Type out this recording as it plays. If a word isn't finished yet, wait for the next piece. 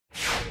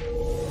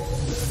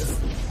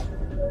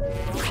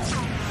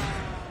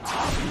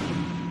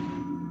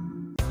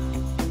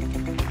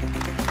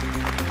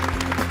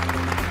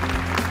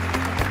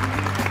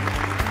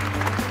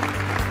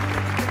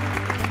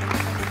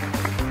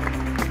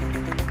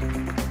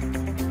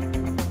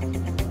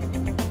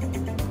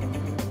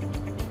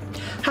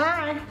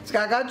It's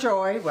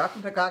Gagajoy.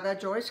 Welcome to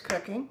Gagajoy's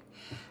Cooking.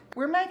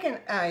 We're making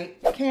a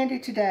candy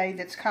today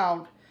that's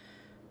called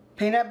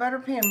peanut butter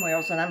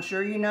pinwheels, and I'm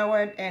sure you know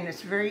it, and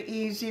it's very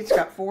easy. It's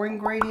got 4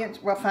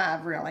 ingredients, well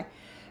 5 really,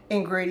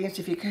 ingredients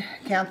if you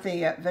count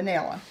the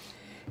vanilla.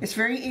 It's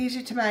very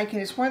easy to make, and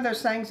it's one of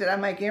those things that I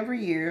make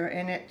every year,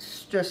 and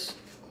it's just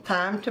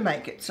time to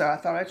make it, so I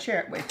thought I'd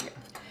share it with you.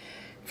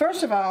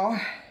 First of all,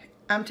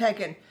 I'm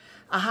taking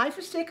a half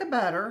a stick of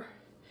butter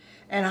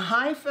and a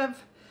half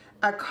of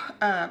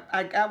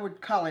I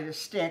would call it a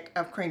stick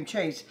of cream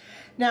cheese.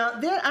 Now,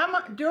 then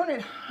I'm doing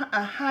it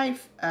a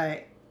half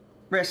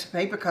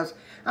recipe because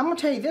I'm going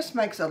to tell you this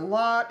makes a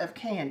lot of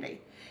candy.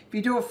 If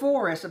you do a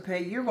full recipe,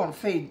 you're going to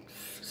feed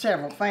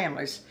several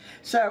families.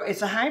 So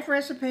it's a half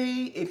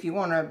recipe. If you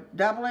want to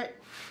double it,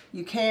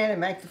 you can and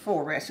make the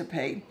full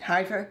recipe.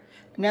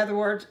 In other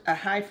words, a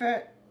half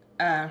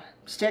a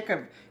stick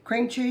of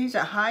cream cheese,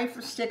 a half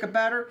a stick of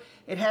butter.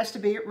 It has to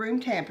be at room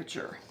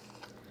temperature.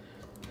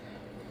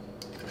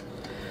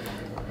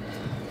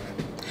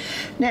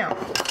 Now,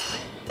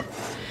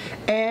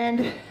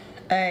 and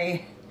I'm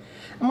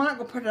not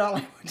going to put it all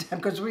in one time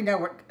because we know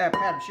what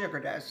powdered sugar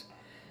does.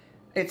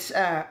 It's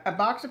a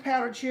box of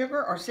powdered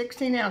sugar or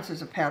 16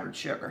 ounces of powdered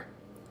sugar.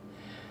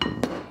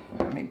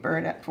 Let me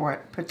burn it up before I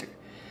put the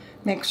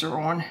mixer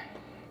on,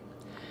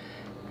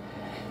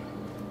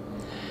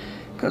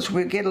 because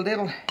we get a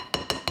little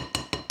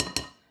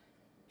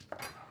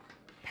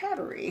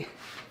powdery.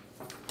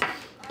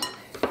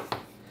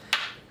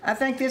 I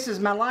think this is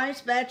my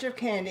last batch of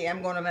candy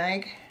I'm going to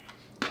make.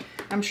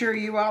 I'm sure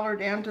you all are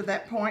down to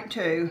that point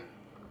too.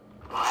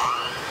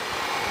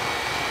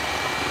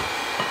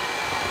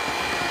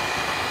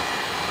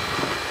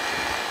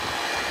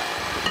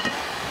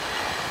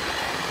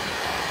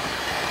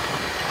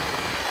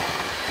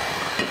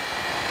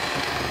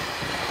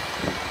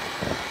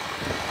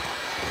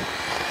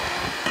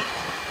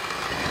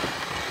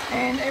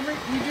 And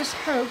you just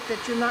hope that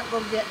you're not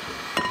going to get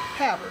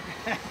powdered.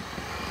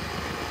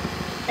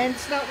 And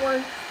it's not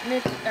worth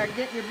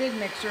getting your big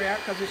mixer out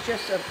because it's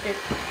just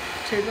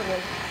too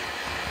little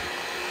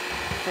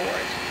for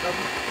it.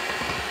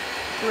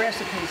 The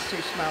recipe's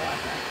too small, I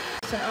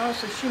think. And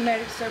also, she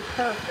made it so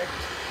perfect.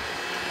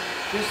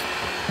 Just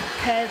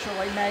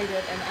casually made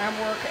it, and I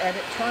work at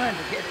it trying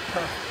to get it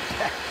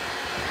perfect.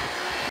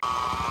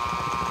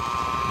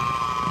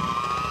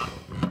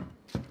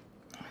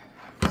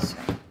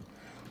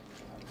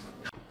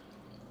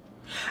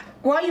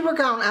 While you were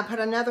gone, I put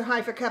another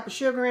half a cup of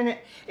sugar in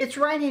it. It's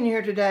raining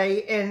here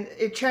today, and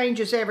it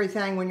changes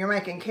everything when you're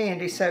making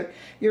candy, so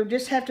you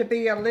just have to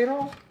be a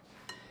little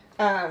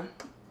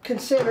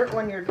considerate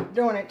when you're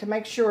doing it to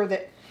make sure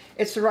that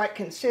it's the right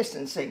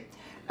consistency.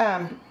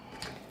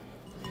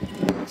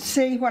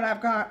 See what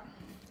I've got?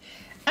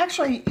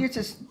 Actually,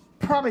 it's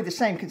probably the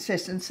same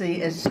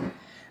consistency as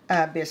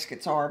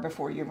biscuits are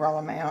before you roll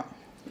them out.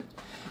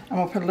 I'm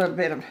going to put a little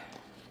bit of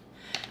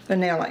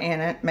vanilla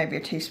in it, maybe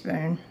a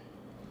teaspoon.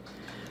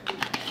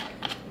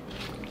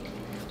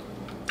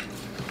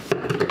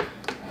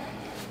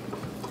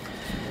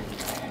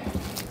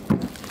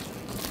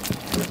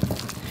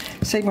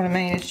 See what I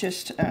mean? It's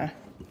just that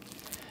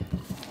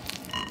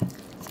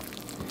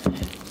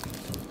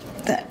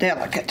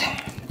delicate.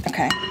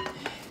 Okay.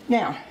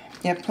 Now,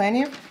 you have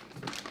plenty of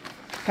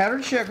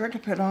powdered sugar to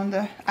put on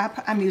the,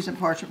 I'm using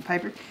parchment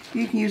paper.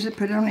 You can use it,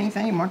 put it on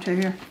anything you want to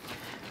here.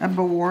 A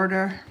board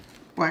or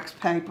wax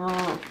paper,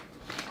 or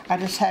I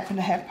just happen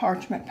to have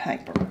parchment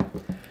paper.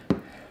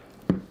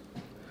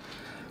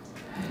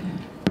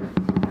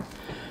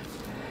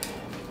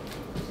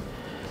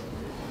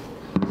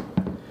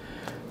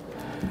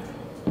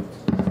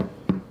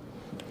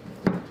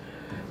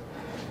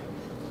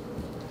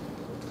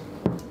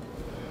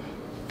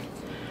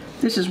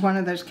 This is one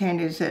of those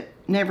candies that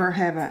never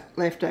have a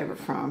leftover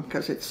from,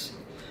 because it's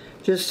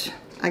just,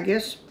 I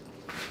guess,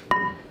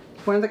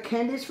 one of the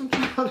candies from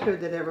childhood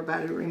that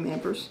everybody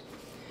remembers.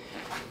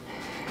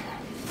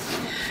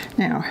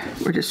 Now,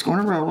 we're just going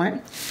to roll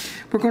it.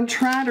 We're going to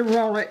try to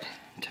roll it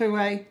to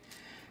a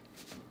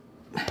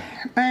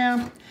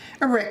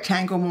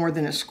rectangle more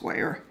than a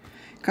square,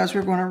 because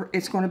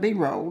it's going to be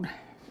rolled.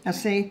 Now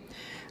see,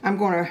 I'm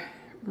going to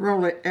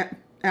roll it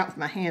out with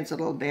my hands a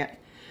little bit.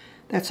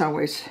 That's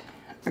always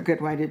a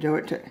good way to do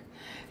it,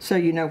 so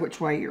you know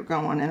which way you're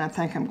going, and I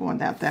think I'm going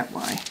that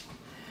way.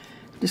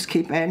 Just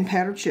keep adding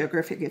powdered sugar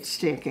if it gets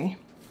sticky.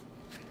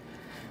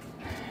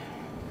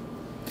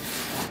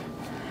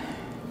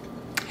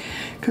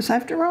 Because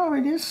after all,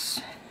 it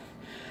is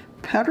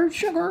powdered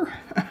sugar.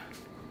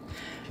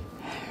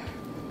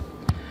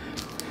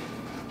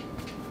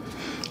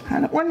 I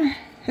don't wonder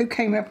who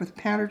came up with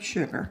powdered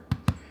sugar.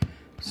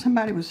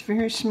 Somebody was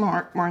very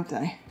smart, weren't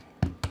they?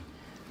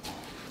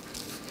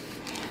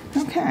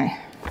 Okay.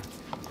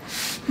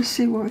 Let's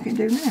see what we can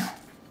do now.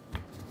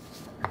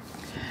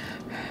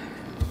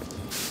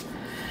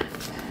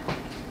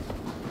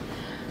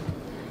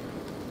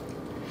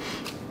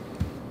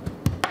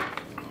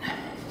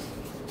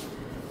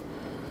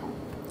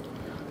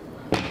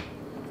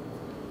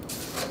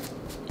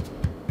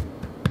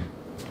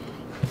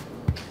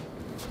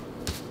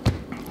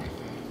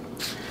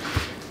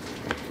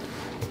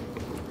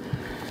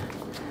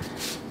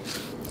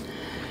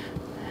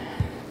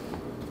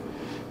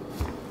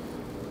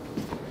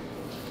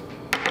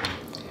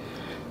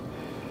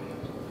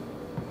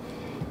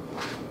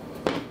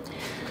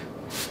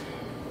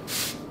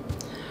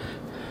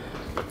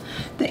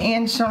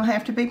 ends don't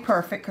have to be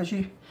perfect because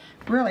you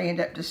really end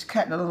up just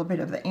cutting a little bit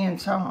of the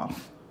ends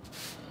off.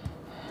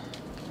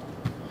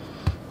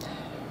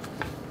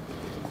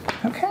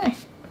 Okay.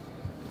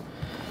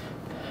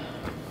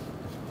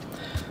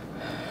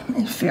 Let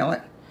me feel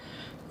it.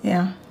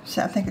 Yeah,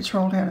 so I think it's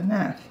rolled out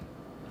enough.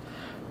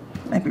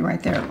 Maybe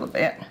right there a little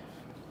bit.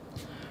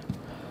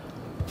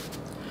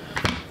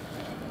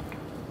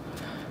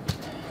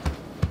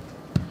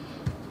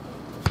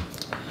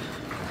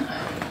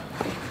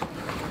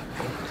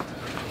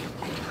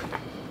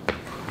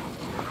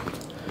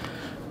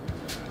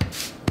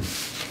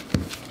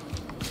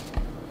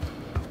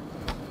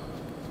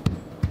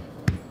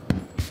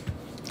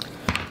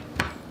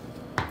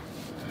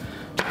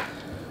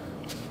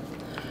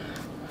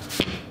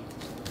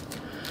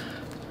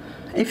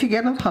 If you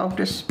get a little hole,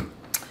 just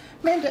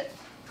mend it.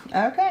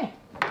 Okay.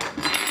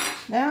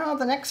 Now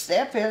the next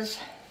step is,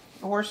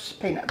 of course,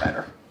 peanut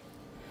butter.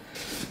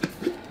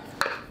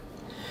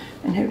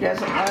 And who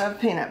doesn't love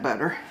peanut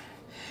butter?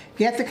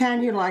 Get the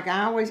kind you like.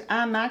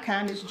 My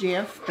kind is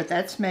Jif, but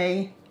that's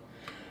me.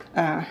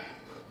 A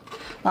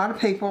lot of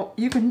people,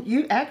 you can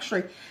use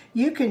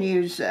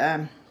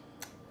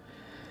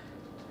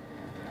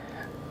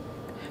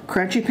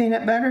crunchy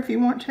peanut butter if you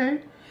want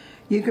to.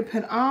 You could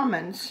put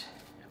almonds,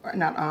 or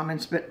not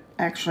almonds, but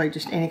actually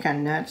just any kind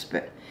of nuts.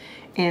 But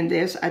in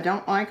this, I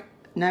don't like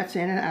nuts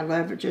in it. I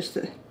love just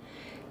the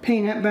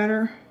peanut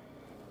butter.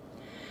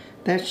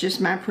 That's just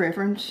my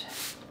preference.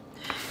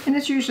 And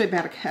it's usually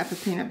about a cup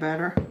of peanut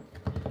butter.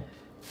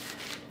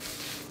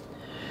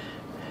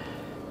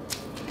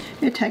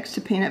 It takes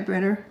the peanut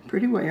butter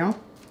pretty well.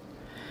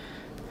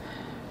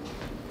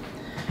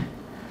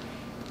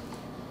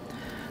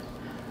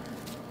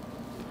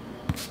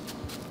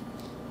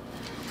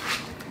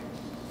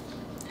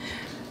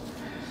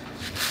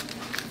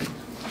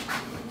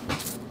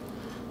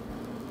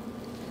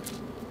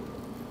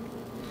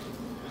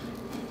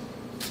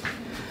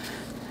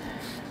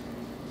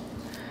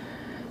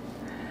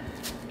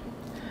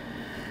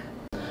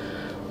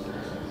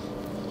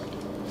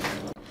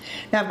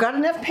 Now I've got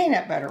enough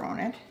peanut butter on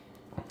it,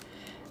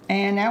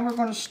 and now we're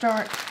going to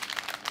start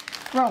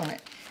rolling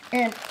it.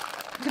 And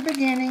at the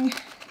beginning,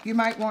 you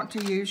might want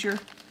to use your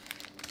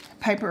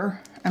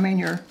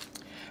your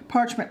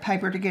parchment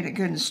paper to get it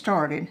good and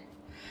started,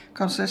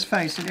 because let's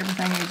face it,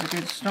 everything needs a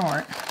good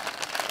start.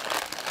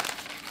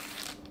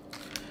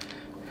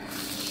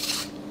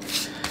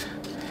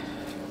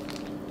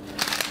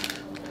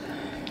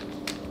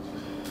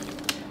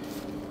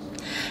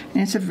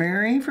 And it's a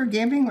very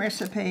forgiving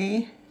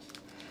recipe.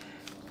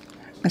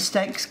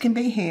 Mistakes can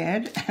be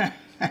had.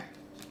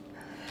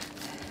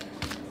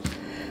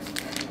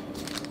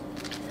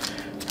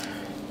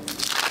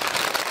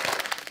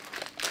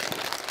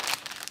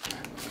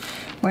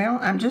 Well,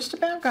 I'm just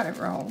about got it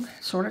rolled.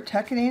 Sort of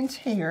tuck it in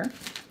here.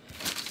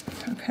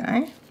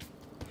 Okay.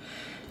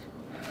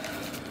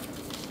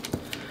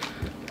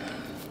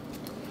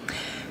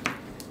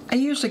 I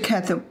usually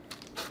cut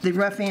the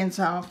rough ends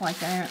off like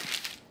that,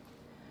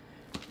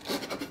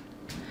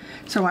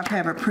 so I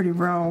have a pretty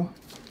roll.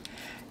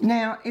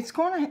 Now, it's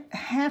going to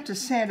have to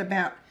set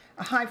about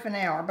a half an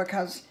hour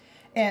because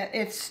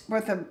it's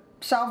with the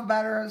soft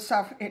butter,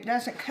 it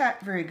doesn't cut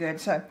very good.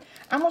 So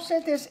I'm going to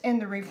set this in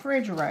the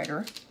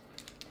refrigerator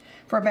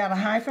for about a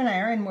half an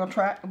hour, and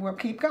we'll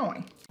keep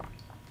going.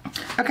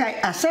 Okay,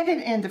 I set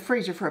it in the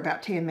freezer for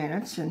about 10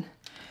 minutes, and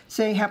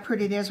see how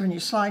pretty it is when you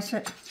slice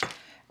it.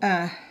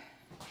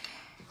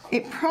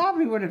 It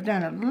probably would have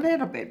done a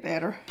little bit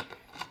better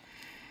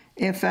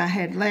if I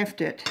had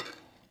left it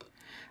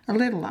a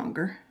little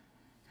longer,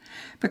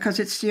 because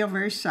it's still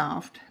very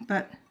soft,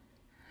 but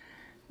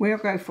we'll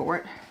go for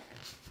it.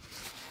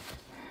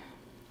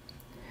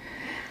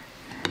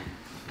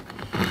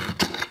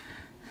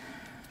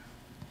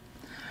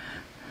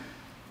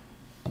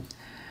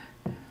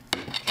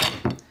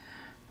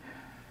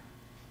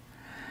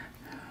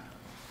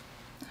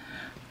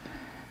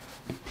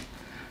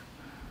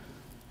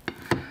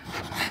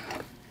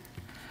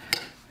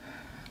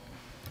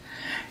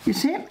 You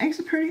see, it makes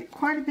it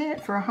quite a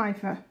bit for a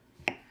half a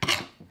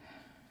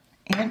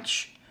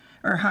inch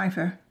or half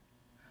a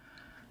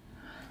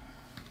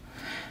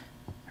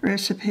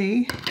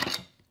recipe.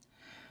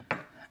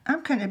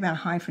 I'm cutting about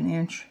half an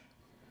inch,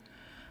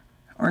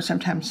 or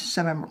sometimes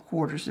some of them are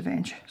quarters of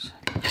inches.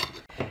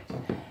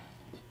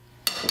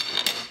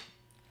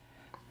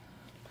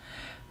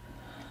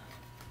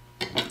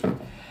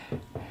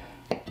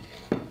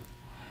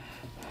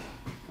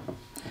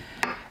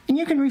 And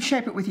you can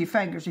reshape it with your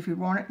fingers if you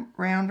want it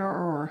rounder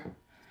or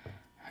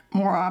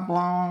more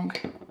oblong.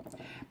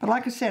 But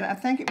like I said, I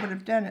think it would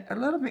have done it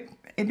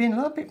it'd been a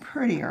little bit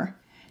prettier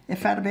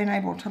if I'd have been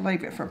able to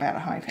leave it for about a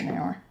half an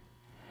hour.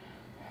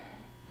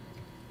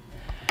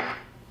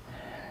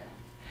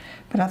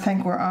 But I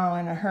think we're all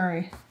in a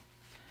hurry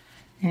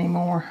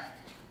anymore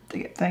to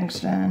get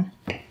things done.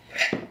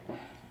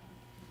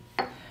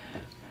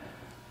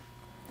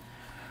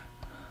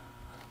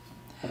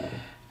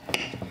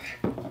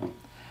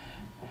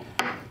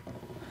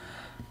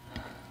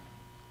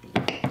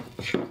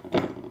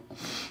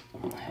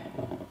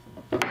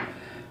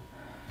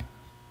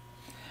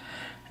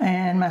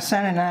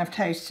 son and I have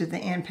tasted the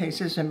end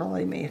pieces, and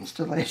believe me, it's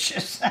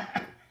delicious.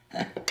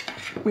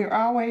 We're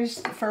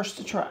always the first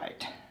to try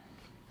it.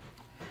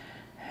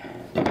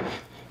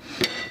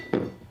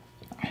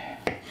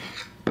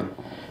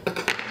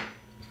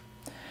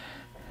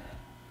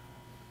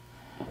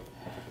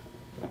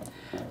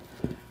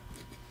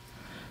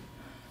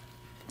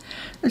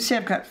 Let's see,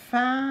 I've got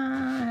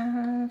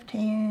 5,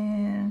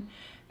 10,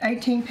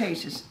 18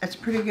 pieces. That's a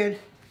pretty good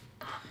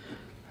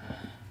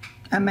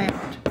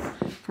amount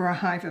for a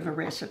half of a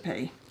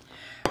recipe.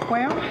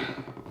 Well,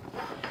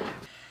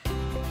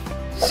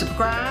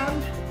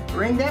 subscribe,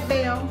 ring that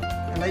bell,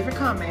 and leave a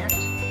comment.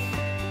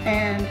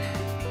 And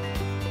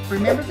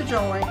remember the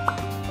joy.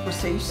 We'll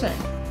see you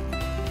soon.